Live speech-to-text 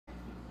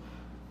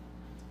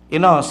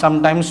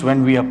Sometimes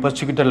when we are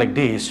persecuted like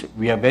this,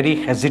 we are very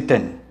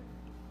hesitant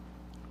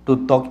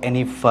to talk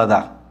any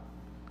further.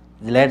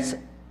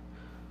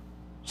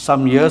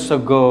 Some years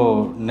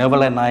ago,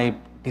 Neville and I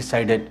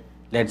decided,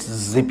 let's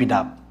zip it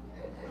up.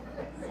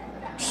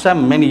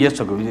 Many years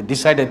ago, we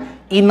decided,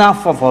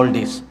 enough of all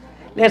this.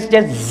 Let's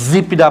just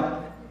zip it up.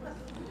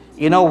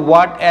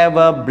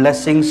 Whatever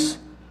blessings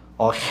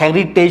or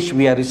heritage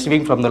we are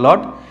receiving from the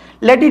Lord,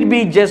 let it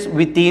be just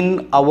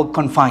within our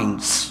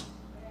confines.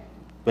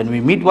 When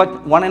we meet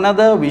one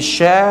another, we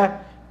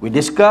share, we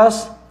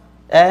discuss,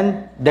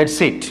 and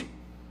that's it.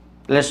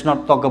 Let's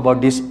not talk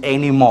about this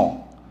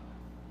anymore.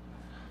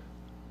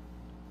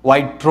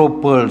 White throw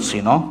pearls,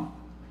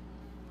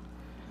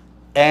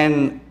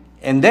 And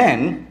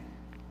then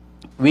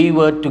we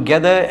were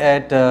together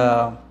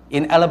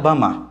in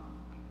Alabama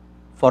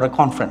for a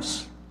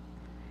conference.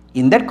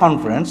 In that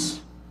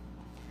conference,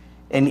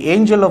 an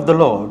angel of the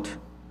Lord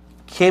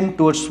came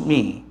towards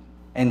me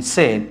and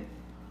said,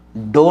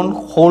 don't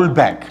hold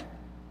back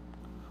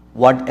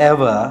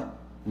whatever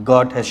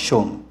God has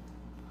shown.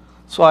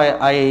 So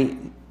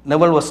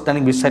Neville was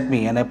standing beside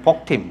me and I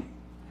poked him.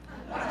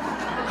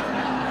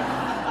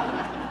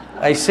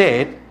 I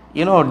said,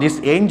 this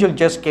angel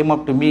just came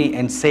up to me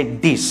and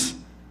said this.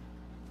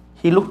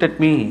 He looked at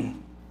me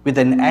with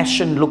an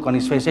ashen look on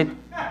his face and said,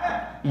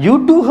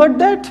 you too heard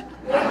that?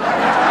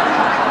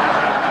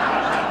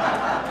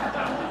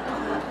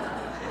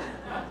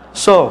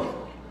 So,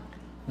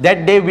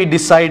 that day we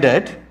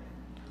decided,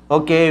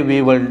 okay,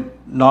 we will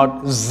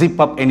not zip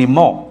up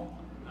anymore.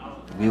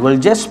 We will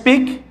just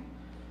speak.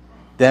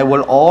 There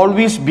will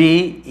always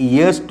be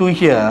ears to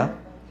hear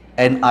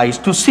and eyes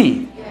to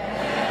see.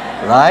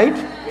 Yes. Right?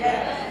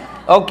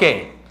 Yes.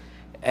 Okay.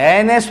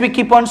 And as we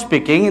keep on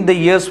speaking, the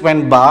years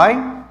went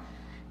by,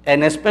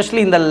 and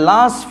especially in the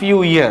last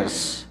few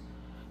years,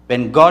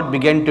 when God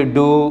began to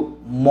do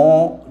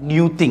more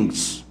new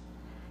things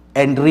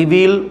and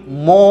reveal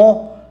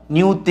more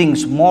new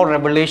things, more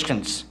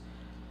revelations.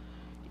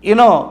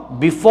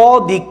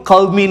 Before the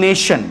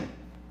culmination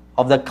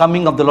of the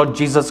coming of the Lord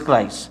Jesus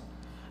Christ,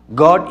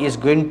 God is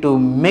going to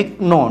make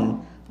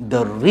known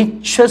the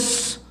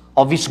riches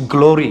of His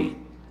glory,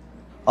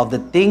 of the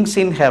things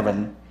in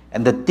heaven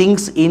and the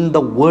things in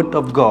the Word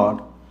of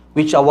God,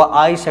 which our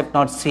eyes have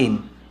not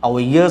seen, our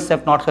ears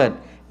have not heard,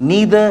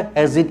 neither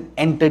has it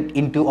entered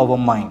into our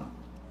mind.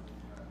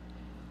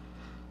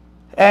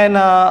 And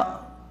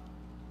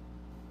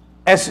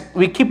as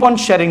we keep on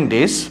sharing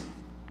this,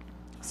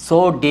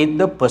 so did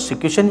the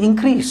persecution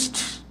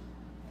increased,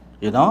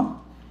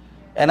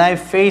 and I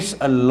faced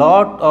a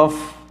lot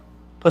of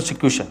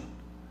persecution.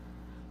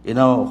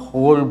 A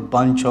whole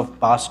bunch of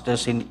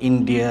pastors in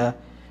India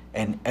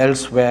and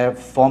elsewhere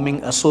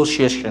forming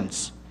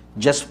associations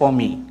just for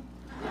me.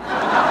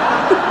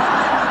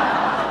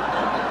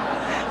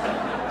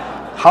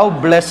 How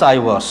blessed I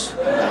was,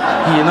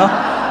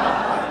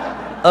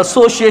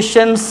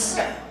 associations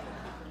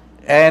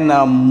and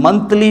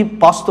monthly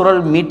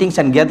pastoral meetings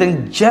and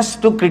gatherings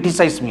just to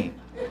criticize me,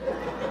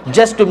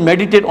 just to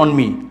meditate on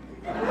me.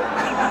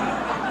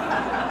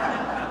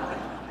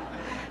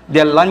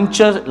 Their lunch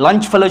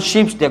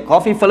fellowships, their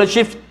coffee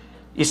fellowships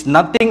is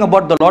nothing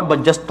about the Lord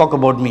but just talk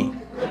about me.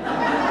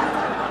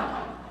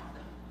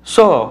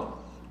 So,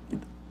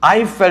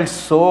 I felt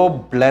so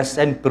blessed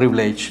and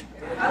privileged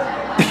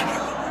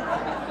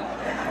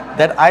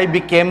that I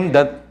became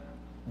the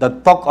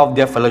talk of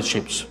their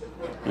fellowships,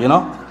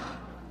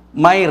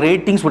 My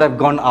ratings would have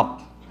gone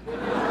up.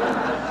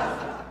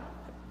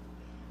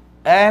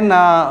 And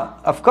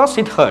of course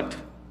it hurt,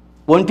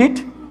 won't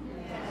it?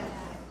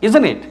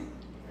 Isn't it?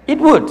 It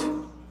would.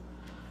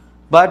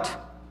 But,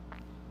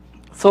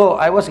 so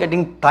I was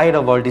getting tired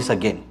of all this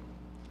again.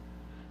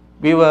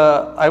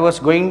 I was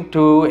going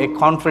to a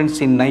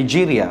conference in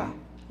Nigeria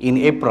in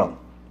April.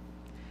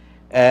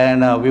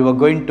 And we were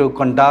going to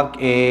conduct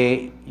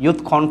a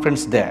youth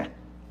conference there.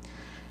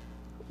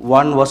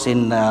 One was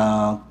in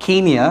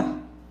Kenya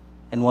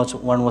and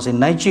one was in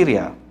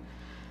Nigeria.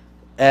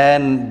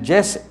 And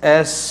just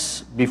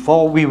as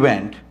before we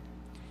went,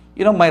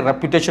 my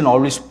reputation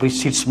always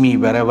precedes me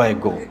wherever I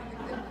go.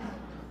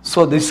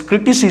 So these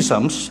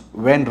criticisms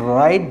went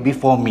right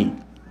before me.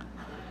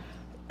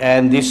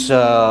 And this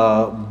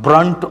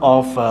brunt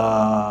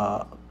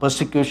of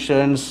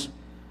persecutions,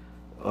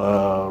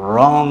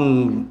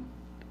 wrong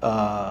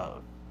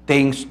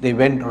things, they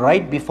went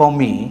right before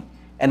me.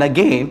 And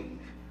again,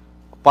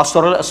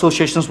 pastoral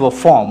associations were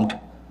formed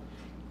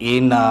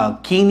in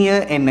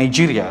Kenya and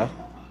Nigeria.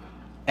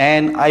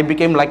 And I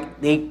became like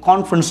a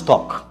conference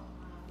talk.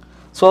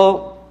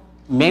 So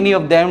many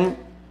of them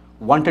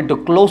wanted to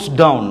close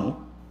down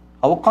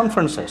our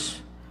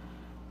conferences.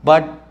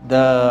 But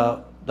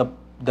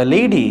the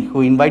lady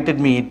who invited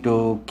me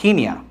to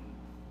Kenya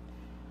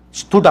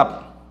stood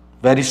up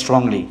very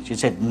strongly. She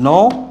said,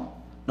 no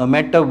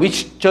matter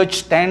which church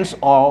stands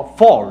or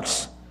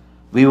falls,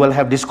 we will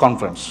have this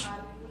conference.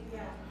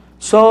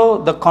 So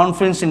the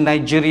conference in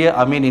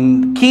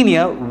in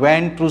Kenya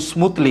went through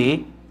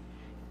smoothly,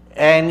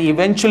 and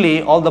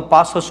eventually all the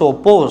pastors who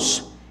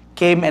opposed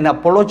came and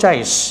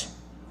apologized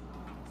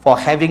for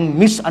having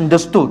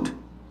misunderstood.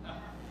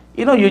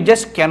 You know, you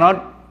just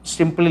cannot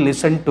simply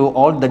listen to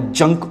all the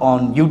junk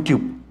on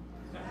YouTube.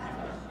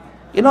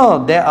 You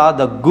know, there are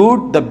the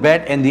good, the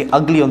bad, and the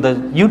ugly on the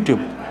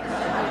YouTube.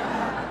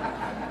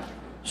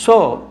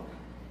 So,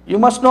 you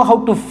must know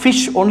how to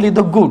fish only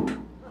the good.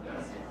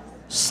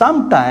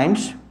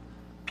 Sometimes,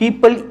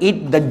 people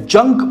eat the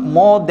junk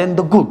more than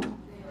the good.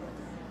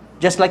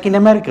 Just like in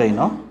America, you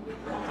know.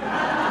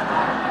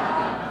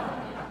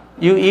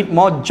 You eat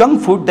more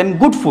junk food than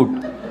good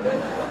food.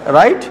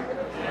 Right?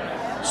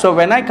 So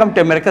when I come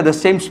to America, the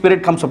same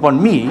spirit comes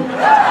upon me.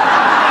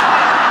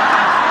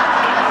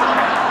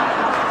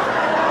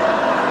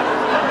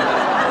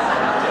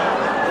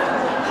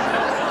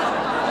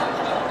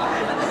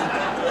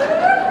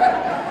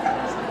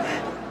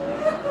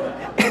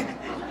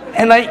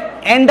 And I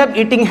end up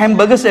eating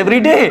hamburgers every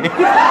day.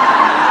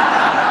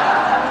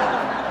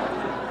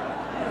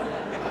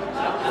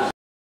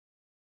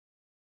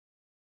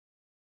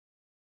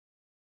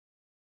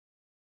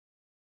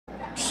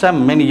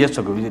 Some many years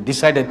ago, we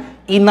decided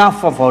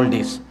enough of all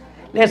this.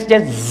 Let's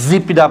just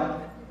zip it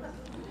up.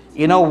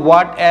 You know,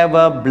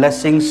 whatever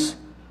blessings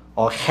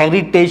or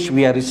heritage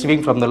we are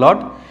receiving from the Lord,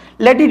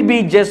 let it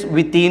be just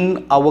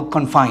within our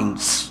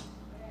confines.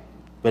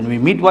 When we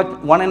meet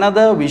one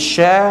another, we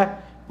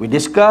share, we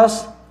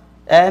discuss,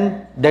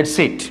 and that's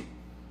it.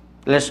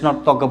 Let's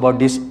not talk about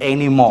this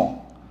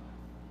anymore.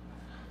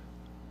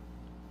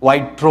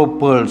 White throat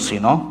pearls, you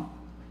know.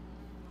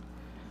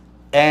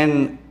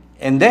 And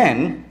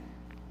then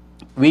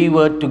we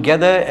were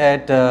together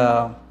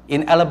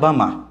in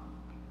Alabama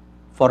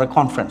for a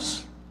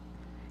conference.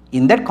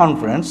 In that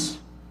conference,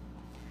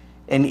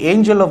 an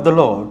angel of the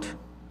Lord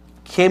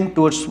came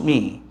towards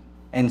me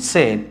and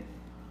said,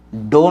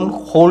 "Don't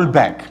hold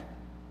back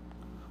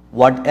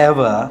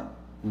whatever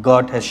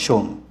God has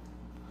shown."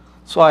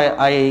 So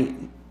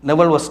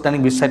Neville was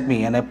standing beside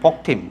me and I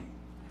poked him.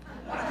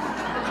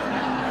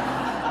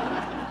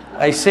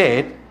 I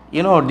said,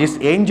 "You know, this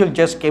angel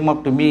just came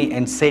up to me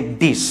and said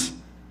this."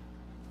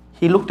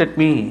 He looked at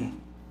me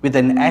with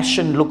an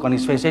ashen look on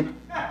his face and said,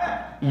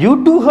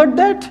 "You too heard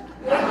that?"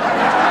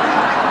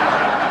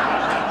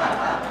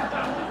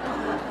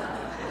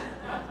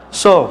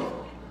 So,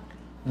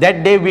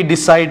 that day we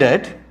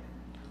decided,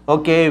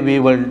 okay, we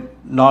will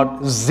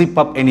not zip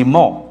up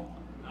anymore.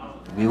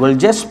 We will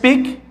just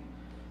speak.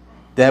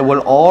 There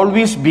will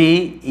always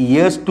be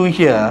ears to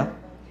hear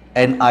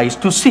and eyes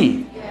to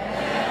see.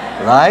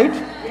 Yes. Right?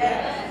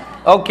 Yes.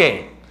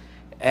 Okay.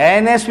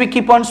 And as we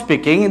keep on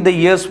speaking, the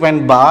years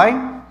went by,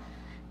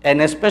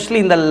 and especially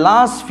in the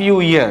last few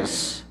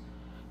years,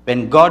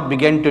 when God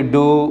began to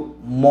do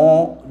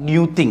more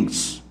new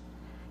things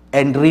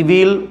and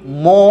reveal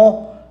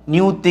more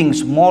new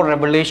things, more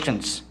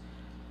revelations.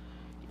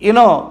 You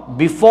know,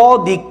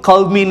 before the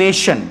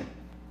culmination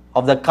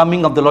of the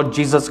coming of the Lord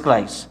Jesus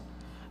Christ,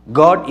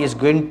 God is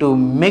going to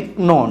make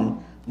known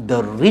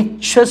the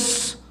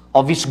riches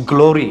of His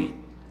glory,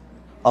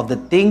 of the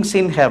things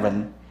in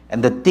heaven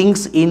and the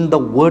things in the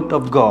Word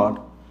of God,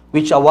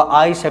 which our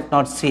eyes have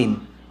not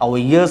seen, our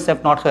ears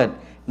have not heard,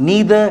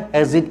 neither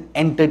has it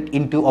entered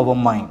into our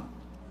mind.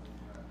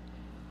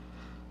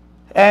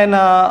 And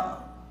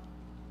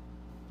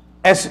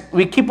as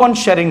we keep on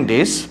sharing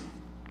this,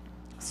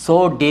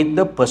 so did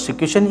the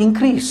persecution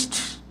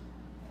increased,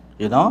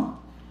 you know.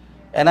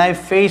 And I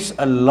faced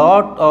a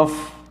lot of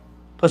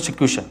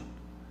persecution.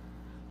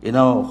 You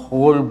know, a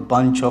whole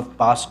bunch of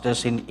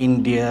pastors in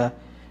India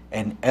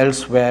and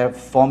elsewhere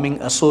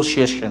forming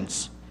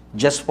associations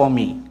just for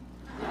me.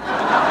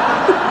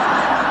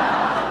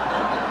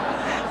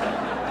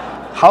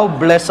 How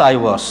blessed I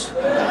was,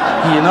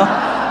 you know.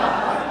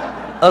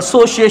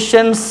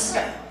 Associations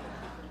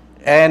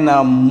and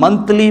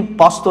monthly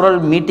pastoral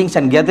meetings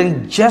and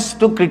gatherings just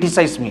to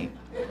criticize me,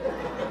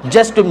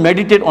 just to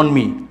meditate on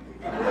me.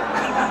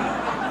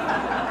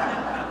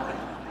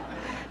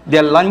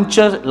 Their lunch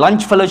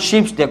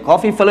fellowships, their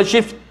coffee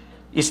fellowships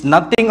is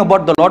nothing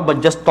about the Lord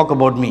but just talk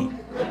about me.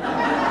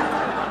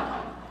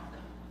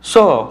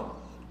 So,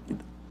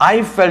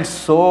 I felt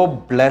so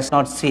blessed,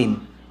 not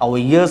seen. Our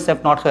ears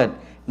have not heard,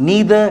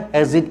 neither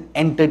has it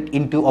entered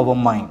into our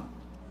mind.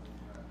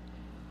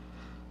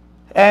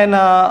 And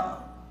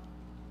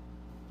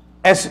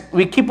as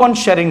we keep on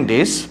sharing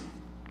this,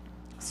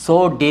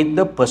 so did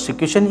the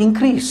persecution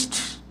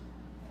increased,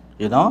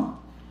 you know.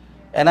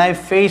 And I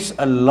faced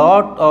a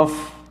lot of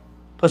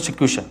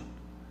persecution.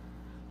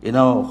 You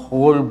know, a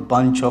whole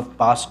bunch of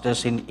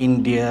pastors in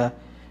India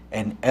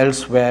and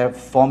elsewhere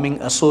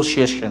forming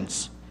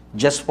associations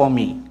just for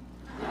me.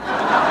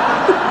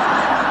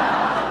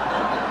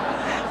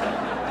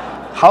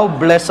 How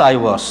blessed I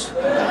was,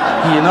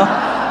 you know.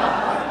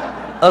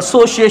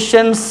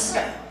 Associations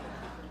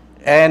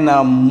and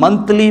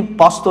monthly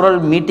pastoral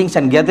meetings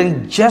and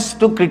gatherings just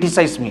to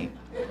criticize me,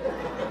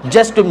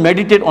 just to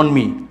meditate on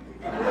me.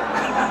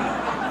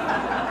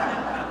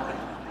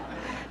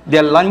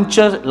 Their lunch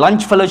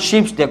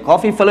fellowships, their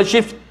coffee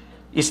fellowships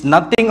is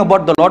nothing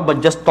about the Lord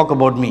but just talk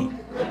about me.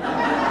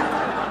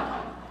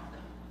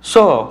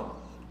 So,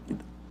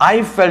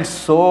 I felt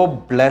so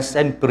blessed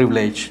and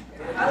privileged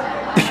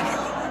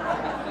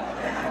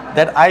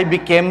that I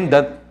became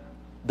the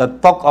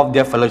talk of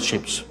their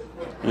fellowships.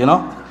 You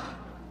know,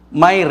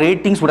 my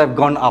ratings would have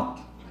gone up.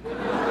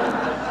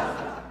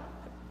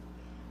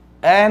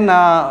 And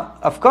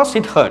of course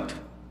it hurt,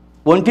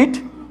 won't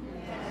it?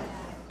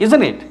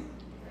 Isn't it?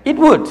 It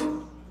would.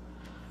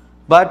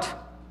 But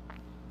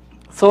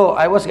so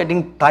I was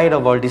getting tired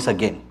of all this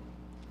again.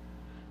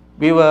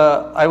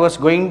 I was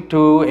going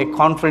to a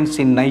conference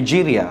in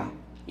Nigeria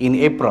in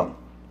April,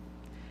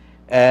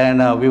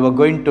 and we were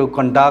going to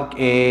conduct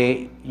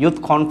a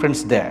youth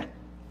conference there.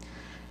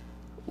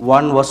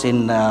 One was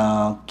in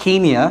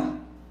Kenya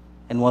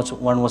and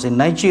one was in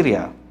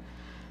Nigeria.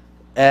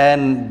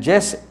 And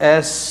just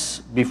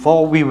as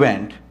before we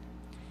went,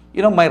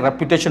 you know, my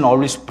reputation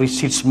always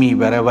precedes me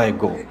wherever I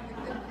go.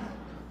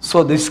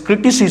 So these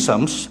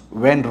criticisms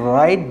went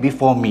right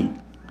before me.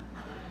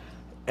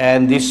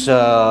 And this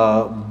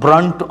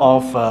brunt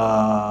of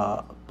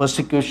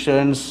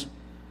persecutions,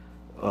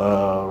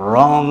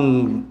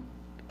 wrong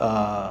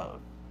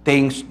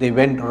things, they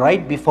went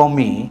right before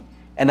me.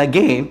 And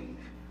again,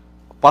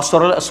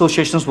 pastoral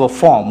associations were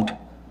formed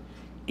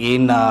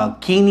in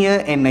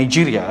Kenya and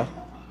Nigeria,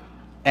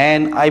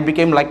 and I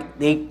became like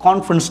a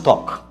conference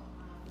talk.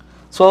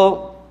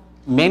 So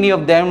many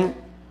of them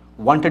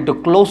wanted to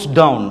close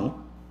down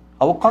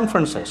our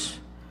conferences.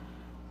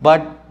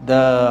 But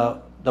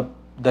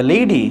the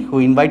lady who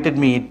invited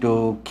me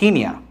to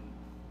Kenya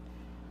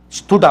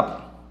stood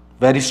up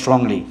very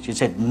strongly. She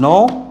said,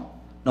 no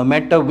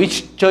matter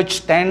which church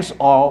stands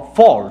or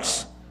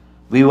falls,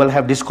 we will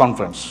have this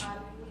conference.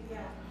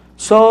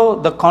 So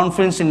the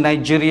conference in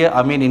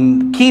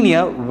in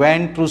Kenya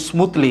went through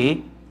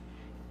smoothly,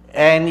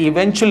 and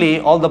eventually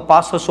all the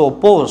pastors who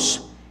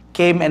opposed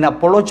came and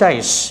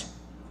apologized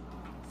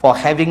for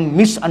having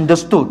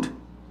misunderstood.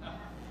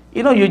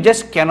 You know, you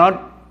just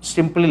cannot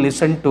simply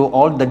listen to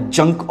all the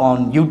junk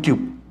on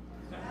YouTube.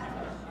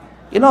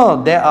 You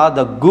know, there are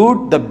the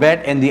good, the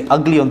bad, and the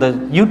ugly on the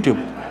YouTube.